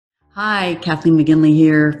Hi, Kathleen McGinley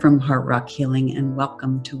here from Heart Rock Healing, and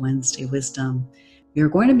welcome to Wednesday Wisdom. We are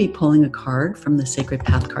going to be pulling a card from the Sacred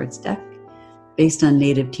Path Cards deck based on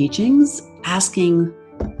native teachings, asking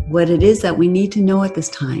what it is that we need to know at this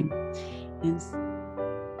time. And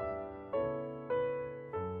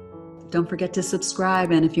don't forget to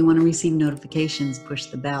subscribe, and if you want to receive notifications, push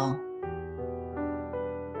the bell.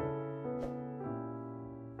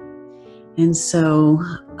 And so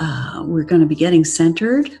we're going to be getting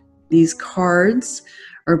centered. These cards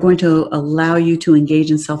are going to allow you to engage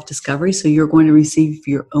in self-discovery. So you're going to receive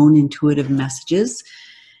your own intuitive messages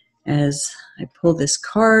as I pull this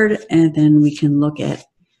card, and then we can look at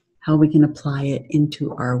how we can apply it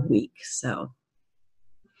into our week. So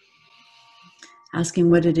asking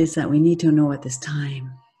what it is that we need to know at this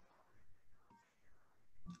time.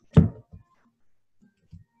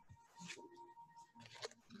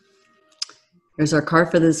 Here's our card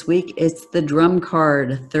for this week. It's the drum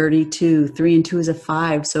card, 32. 3 and 2 is a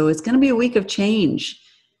 5. So it's going to be a week of change.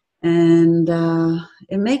 And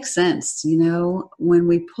it makes sense. You know, when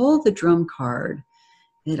we pull the drum card,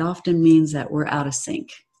 it often means that we're out of sync.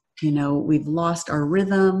 You know, we've lost our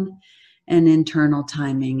rhythm and internal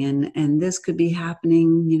timing. And this could be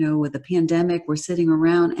happening, you know, with the pandemic. We're sitting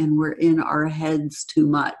around and we're in our heads too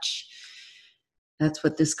much. That's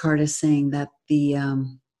what this card is saying, that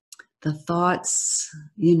the thoughts,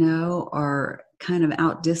 you know, are kind of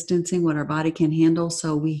outdistancing what our body can handle.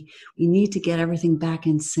 So we need to get everything back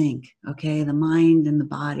in sync, okay? The mind and the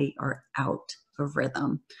body are out of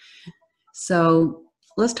rhythm. So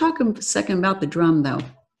let's talk a second about the drum, though.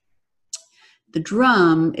 The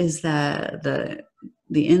drum is the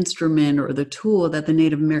instrument or the tool that the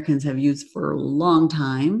Native Americans have used for a long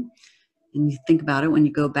time. And you think about it when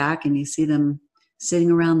you go back and you see them sitting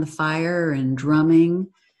around the fire and drumming,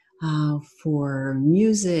 for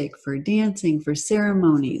music, for dancing, for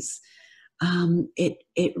ceremonies.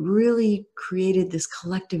 It really created this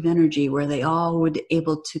collective energy where they all were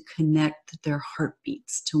able to connect their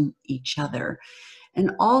heartbeats to each other,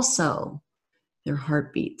 and also their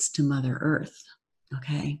heartbeats to Mother Earth,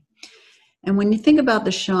 okay? And when you think about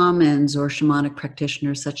the shamans or shamanic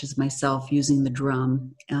practitioners such as myself using the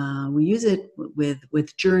drum, we use it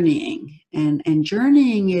with journeying. And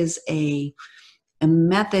journeying is a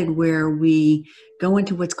method where we go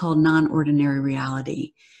into what's called non-ordinary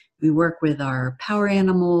reality. We work with our power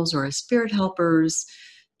animals or our spirit helpers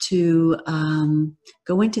to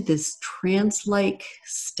go into this trance-like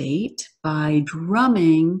state by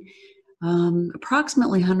drumming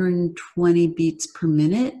approximately 120 beats per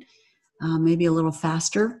minute, maybe a little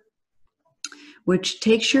faster, which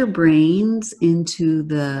takes your brains into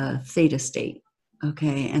the theta state.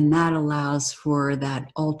 Okay, and that allows for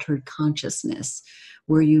that altered consciousness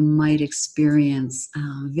where you might experience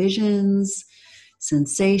visions,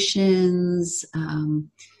 sensations,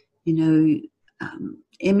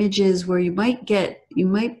 images where you might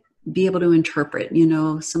be able to interpret, you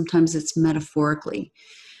know, sometimes it's metaphorically,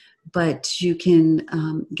 but you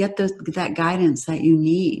can get that guidance that you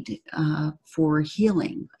need for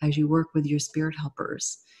healing as you work with your spirit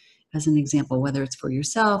helpers, as an example, whether it's for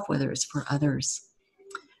yourself, whether it's for others.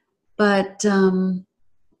 But the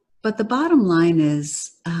bottom line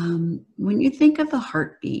is, when you think of the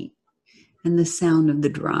heartbeat and the sound of the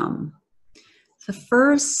drum, the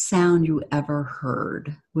first sound you ever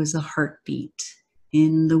heard was a heartbeat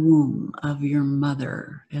in the womb of your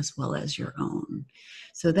mother as well as your own.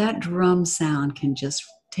 So that drum sound can just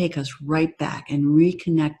take us right back and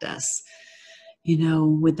reconnect us, you know,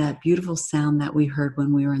 with that beautiful sound that we heard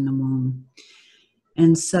when we were in the womb.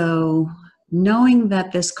 And so knowing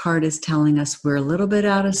that this card is telling us we're a little bit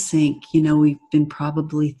out of sync, you know, we've been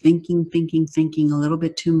probably thinking a little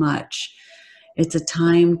bit too much. It's a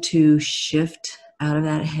time to shift out of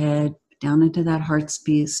that head, down into that heart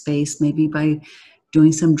space, maybe by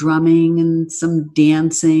doing some drumming and some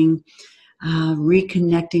dancing,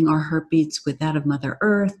 reconnecting our heartbeats with that of Mother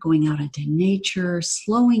Earth, going out into nature,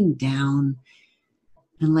 slowing down,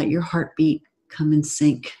 and let your heartbeat come in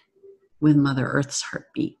sync with Mother Earth's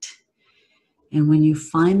heartbeat. And when you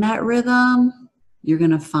find that rhythm, you're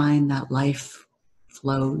going to find that life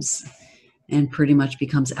flows and pretty much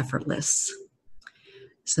becomes effortless.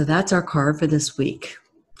 So that's our card for this week,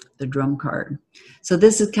 the drum card. So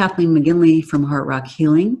this is Kathleen McGinley from Heart Rock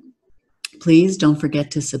Healing. Please don't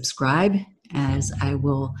forget to subscribe, as I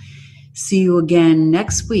will see you again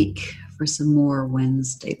next week for some more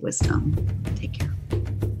Wednesday Wisdom. Take care.